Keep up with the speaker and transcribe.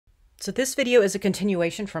So this video is a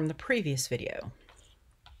continuation from the previous video.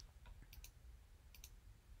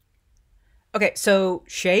 Okay, so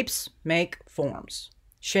shapes make forms.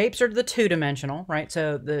 Shapes are the two-dimensional, right?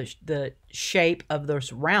 So the shape of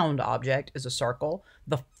this round object is a circle.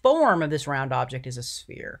 The form of this round object is a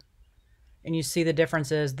sphere. And you see the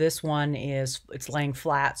difference is this one it's laying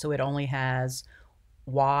flat, so it only has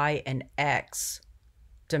y and x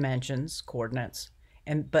dimensions, coordinates.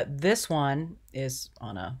 But this one is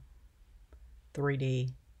on a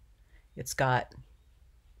 3D. It's got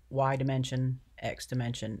y dimension, x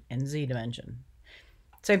dimension, and z dimension.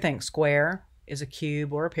 Same thing, square is a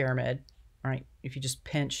cube or a pyramid, right? If you just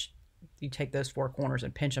you take those four corners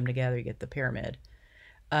and pinch them together, you get the pyramid.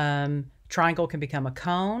 Triangle can become a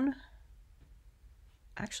cone.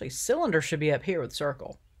 Actually, cylinder should be up here with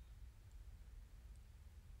circle.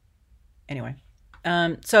 Anyway,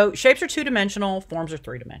 so shapes are two-dimensional, forms are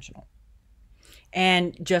three-dimensional.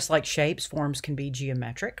 And just like shapes, forms can be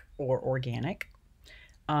geometric or organic.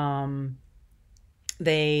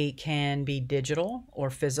 They can be digital or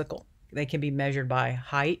physical. They can be measured by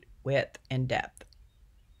height, width, and depth.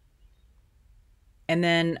 And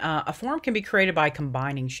then a form can be created by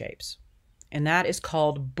combining shapes. And that is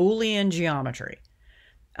called Boolean geometry.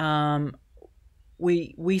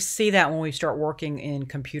 We see that when we start working in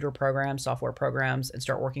computer programs, software programs, and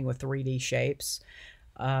start working with 3D shapes.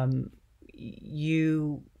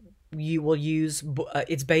 You will use,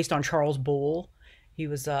 it's based on Charles Boole. He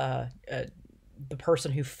was the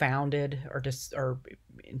person who founded or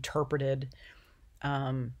interpreted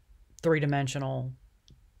the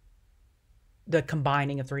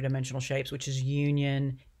combining of three-dimensional shapes, which is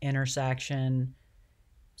union, intersection,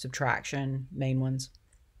 subtraction, main ones.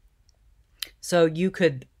 So you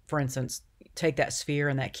could, for instance, take that sphere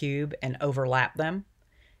and that cube and overlap them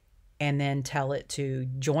and then tell it to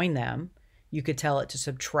join them. You could tell it to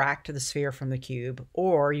subtract the sphere from the cube,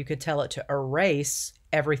 or you could tell it to erase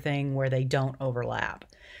everything where they don't overlap.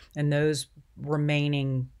 And those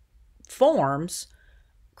remaining forms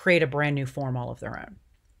create a brand new form all of their own.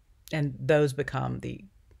 And those become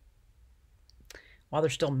while they're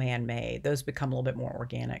still man-made, those become a little bit more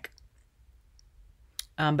organic.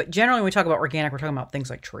 But generally when we talk about organic, we're talking about things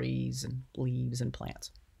like trees and leaves and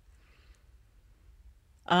plants.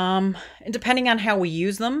 And depending on how we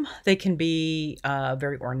use them, they can be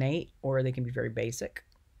very ornate or they can be very basic.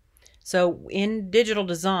 So in digital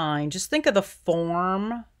design, just think of the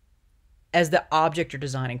form as the object you're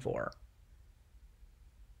designing for.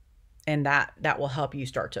 And that will help you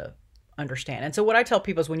start to understand. And so what I tell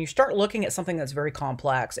people is when you start looking at something that's very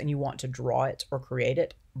complex and you want to draw it or create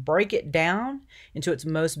it, break it down into its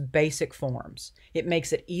most basic forms. It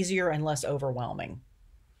makes it easier and less overwhelming.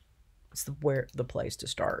 It's the place to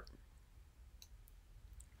start.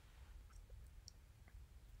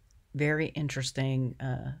 Very interesting.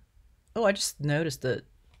 Oh, I just noticed the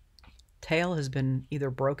tail has been either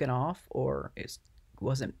broken off or it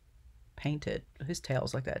wasn't painted. His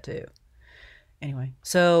tail's like that too. Anyway,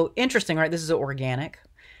 so interesting, right? This is organic.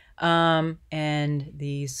 And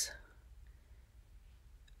this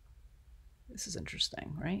is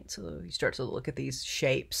interesting, right? So you start to look at these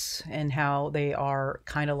shapes and how they are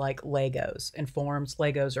kind of like Legos and forms.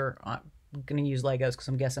 Legos are, I'm going to use Legos because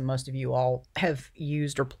I'm guessing most of you all have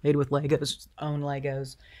used or played with Legos, own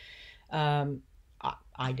Legos.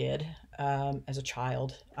 I did as a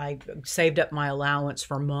child. I saved up my allowance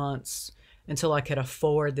for months until I could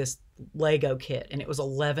afford this Lego kit, and it was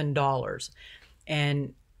 $11.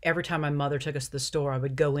 And every time my mother took us to the store, I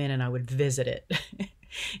would go in and I would visit it.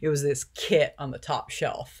 It was this kit on the top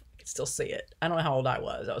shelf. I could still see it. I don't know how old I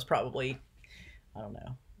was. I was probably, I don't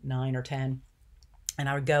know, 9 or 10. And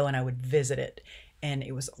I would go and I would visit it. And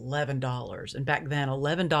it was $11. And back then,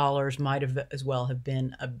 $11 might have as well have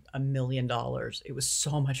been $1 million. It was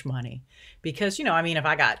so much money. Because, you know, I mean, if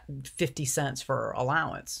I got 50 cents for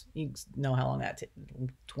allowance, you know how long that took,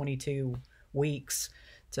 22 weeks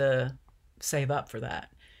to save up for that.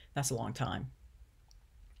 That's a long time.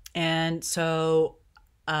 And so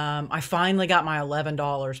I finally got my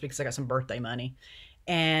 $11 because I got some birthday money.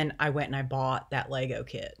 And I went and I bought that Lego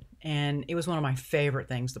kit. And it was one of my favorite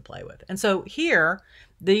things to play with. And so here,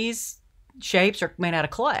 these shapes are made out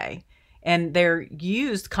of clay. And they're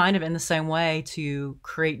used kind of in the same way to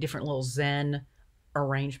create different little Zen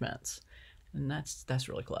arrangements. And that's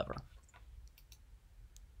really clever.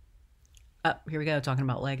 Here we go, talking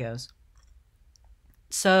about Legos.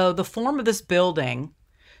 So the form of this building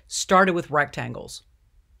started with rectangles.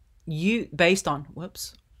 Based on,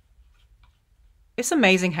 whoops. It's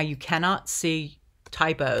amazing how you cannot see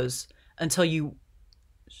typos until you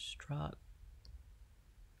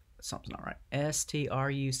something's not right.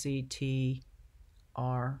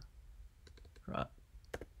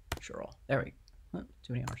 Structr. There we go. Oh,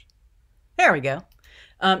 too many R's. There we go.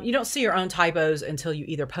 You don't see your own typos until you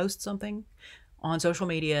either post something on social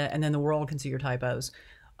media and then the world can see your typos,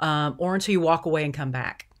 or until you walk away and come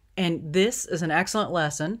back. And this is an excellent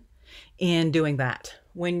lesson in doing that.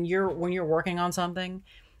 When you're working on something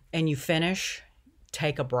and you finish,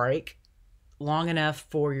 take a break long enough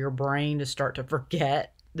for your brain to start to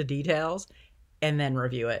forget the details, and then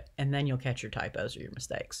review it. And then you'll catch your typos or your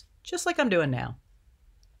mistakes, just like I'm doing now.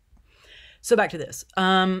 So back to this.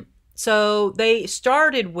 So they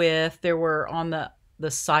started with, there were on the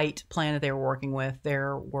site plan that they were working with,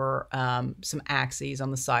 there were some axes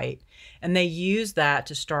on the site. And they used that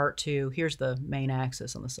to start to, here's the main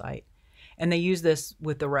axis on the site. And they used this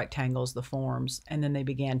with the rectangles, the forms, and then they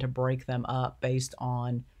began to break them up based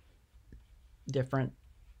on different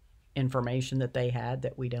information that they had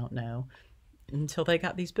that we don't know, until they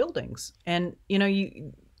got these buildings. And, you know,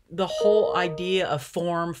 the whole idea of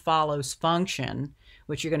form follows function,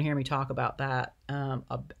 which you're going to hear me talk about that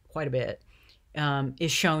quite a bit,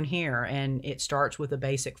 is shown here. And it starts with the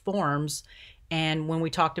basic forms. And when we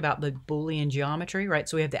talked about the Boolean geometry, right?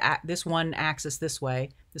 So we have this one axis this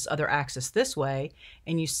way, this other axis this way,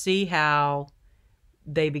 and you see how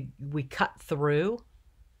we cut through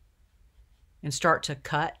and start to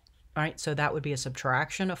cut, right? So that would be a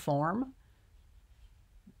subtraction of form.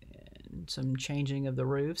 And some changing of the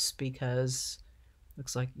roofs, because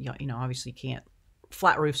looks like, you know, obviously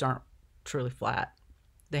flat roofs aren't truly flat.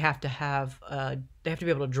 They have to be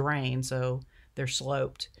able to drain, so they're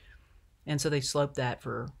sloped. And so they sloped that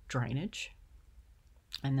for drainage.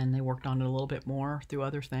 And then they worked on it a little bit more through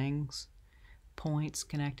other things, points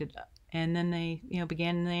connected. And then they, you know,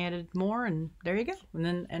 and they added more, and there you go. And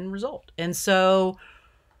then end result. And so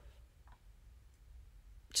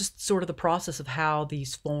just sort of the process of how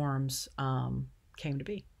these forms came to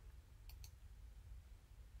be.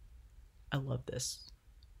 I love this.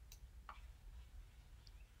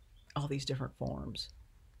 All these different forms.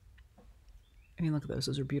 I mean, look at those.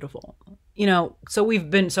 Those are beautiful. You know, so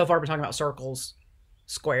so far we're talking about circles,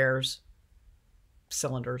 squares,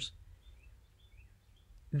 cylinders.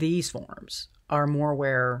 These forms are more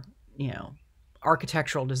where, you know,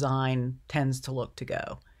 architectural design tends to look to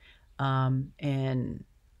go. And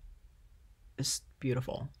it's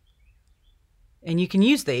beautiful. And you can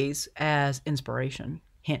use these as inspiration.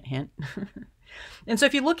 Hint, hint. And so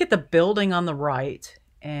if you look at the building on the right,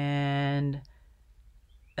 and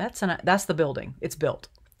that's the building. It's built.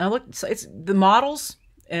 Now look, so it's the models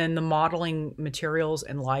and the modeling materials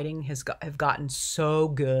and lighting have gotten so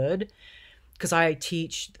good, because I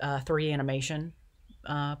teach 3D animation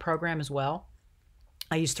program as well.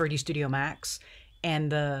 I use 3D Studio Max,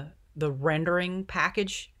 and the rendering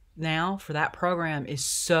package now for that program is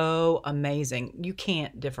so amazing. You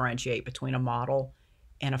can't differentiate between a model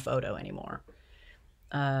and a photo anymore.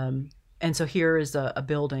 And so here is a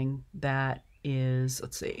building that is,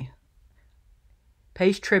 let's see,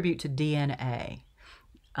 pays tribute to DNA.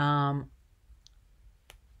 The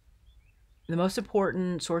most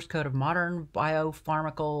important source code of modern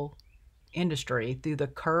biopharmaceutical industry through the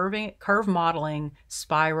curve modeling,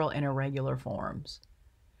 spiral, and irregular forms.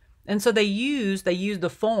 And so they used the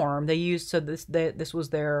form. So this was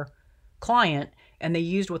their client, and they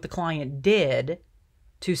used what the client did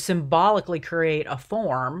to symbolically create a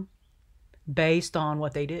form based on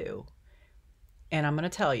what they do. And I'm going to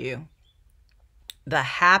tell you, the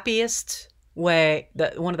happiest way,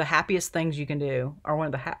 one of the happiest things you can do, or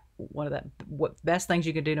one of the best things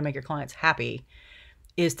you can do to make your clients happy,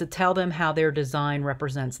 is to tell them how their design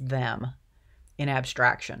represents them in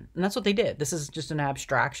abstraction. And that's what they did. This is just an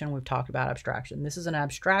abstraction. We've talked about abstraction. This is an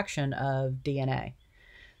abstraction of DNA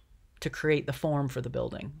to create the form for the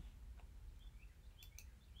building.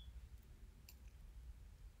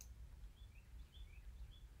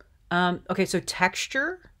 Okay, so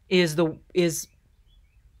texture is it's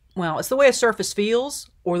the way a surface feels,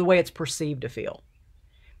 or the way it's perceived to feel.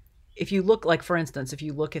 If you look, like for instance, if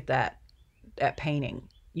you look at that painting,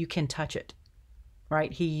 you can touch it,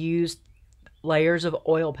 right? He used layers of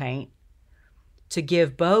oil paint to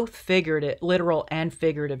give both literal and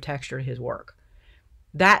figurative texture to his work.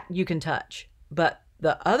 That you can touch, but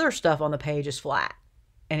the other stuff on the page is flat.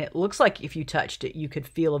 And it looks like if you touched it, you could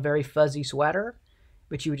feel a very fuzzy sweater,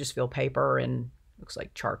 but you would just feel paper and looks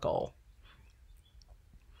like charcoal.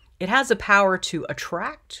 It has the power to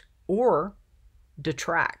attract or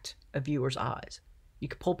detract a viewer's eyes. You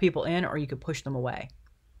could pull people in, or you could push them away.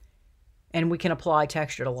 And we can apply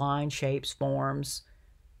texture to lines, shapes, forms,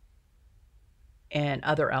 and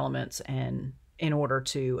other elements, and in order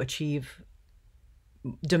to achieve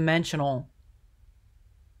dimensional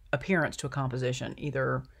appearance to a composition,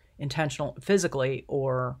 either intentional, physically,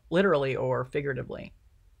 or literally, or figuratively.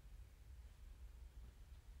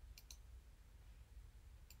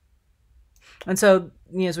 And so,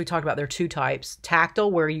 as we talked about, there are two types: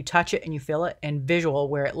 tactile, where you touch it and you feel it, and visual,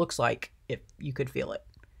 where it looks like if you could feel it.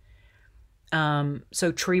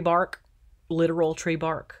 So tree bark, literal tree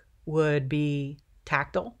bark, would be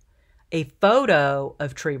tactile. A photo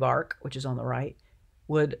of tree bark, which is on the right,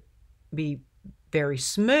 would be very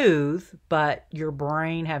smooth, but your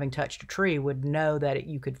brain, having touched a tree, would know that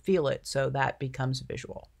you could feel it, so that becomes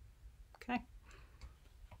visual. Okay.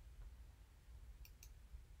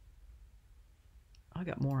 I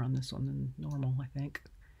got more on this one than normal, I think.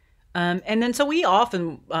 And then so we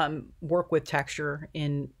often work with texture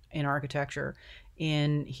in architecture.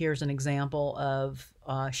 Here's an example of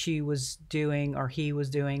she was doing, or he was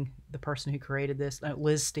doing, the person who created this,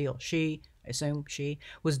 Liz Steele, I assume she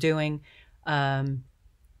was doing a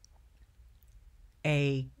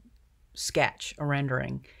sketch, a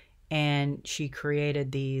rendering, and she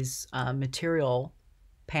created these material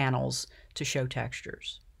panels to show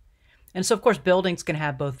textures. And so, of course, buildings can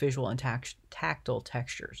have both visual and tactile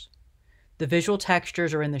textures. The visual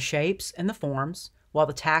textures are in the shapes and the forms, while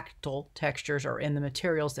the tactile textures are in the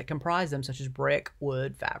materials that comprise them, such as brick,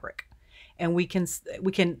 wood, fabric. And we can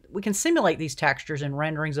simulate these textures in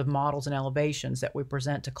renderings of models and elevations that we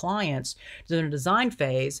present to clients during the design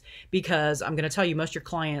phase, because I'm going to tell you, most of your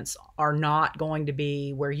clients are not going to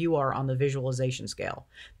be where you are on the visualization scale.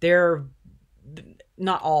 They're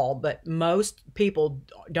not all, but most people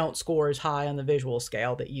don't score as high on the visual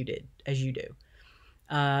scale as you do.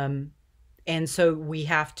 And so we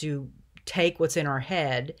have to take what's in our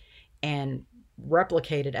head and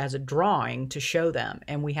replicate it as a drawing to show them.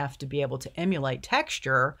 And we have to be able to emulate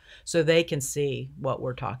texture so they can see what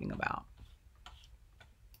we're talking about.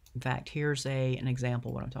 In fact, here's an example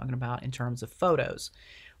of what I'm talking about in terms of photos,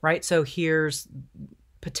 right? So here's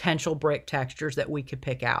potential brick textures that we could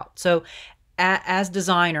pick out. So as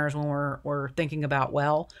designers, when we're thinking about,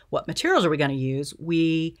 well, what materials are we going to use,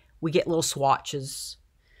 we get little swatches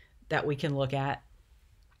that we can look at,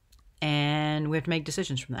 and we have to make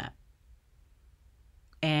decisions from that.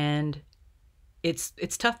 And it's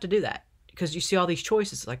tough to do that, because you see all these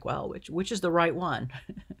choices, like, well, which is the right one?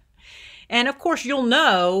 And of course, you'll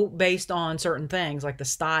know based on certain things like the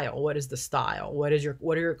style. What is the style? What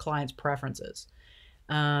are your client's preferences?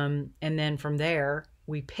 And then from there,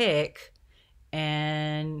 we pick.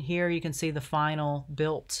 And here you can see the final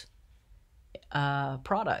built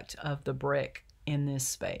product of the brick in this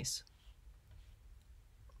space.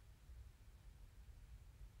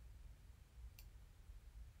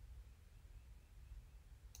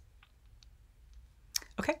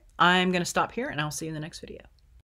 Okay, I'm going to stop here, and I'll see you in the next video.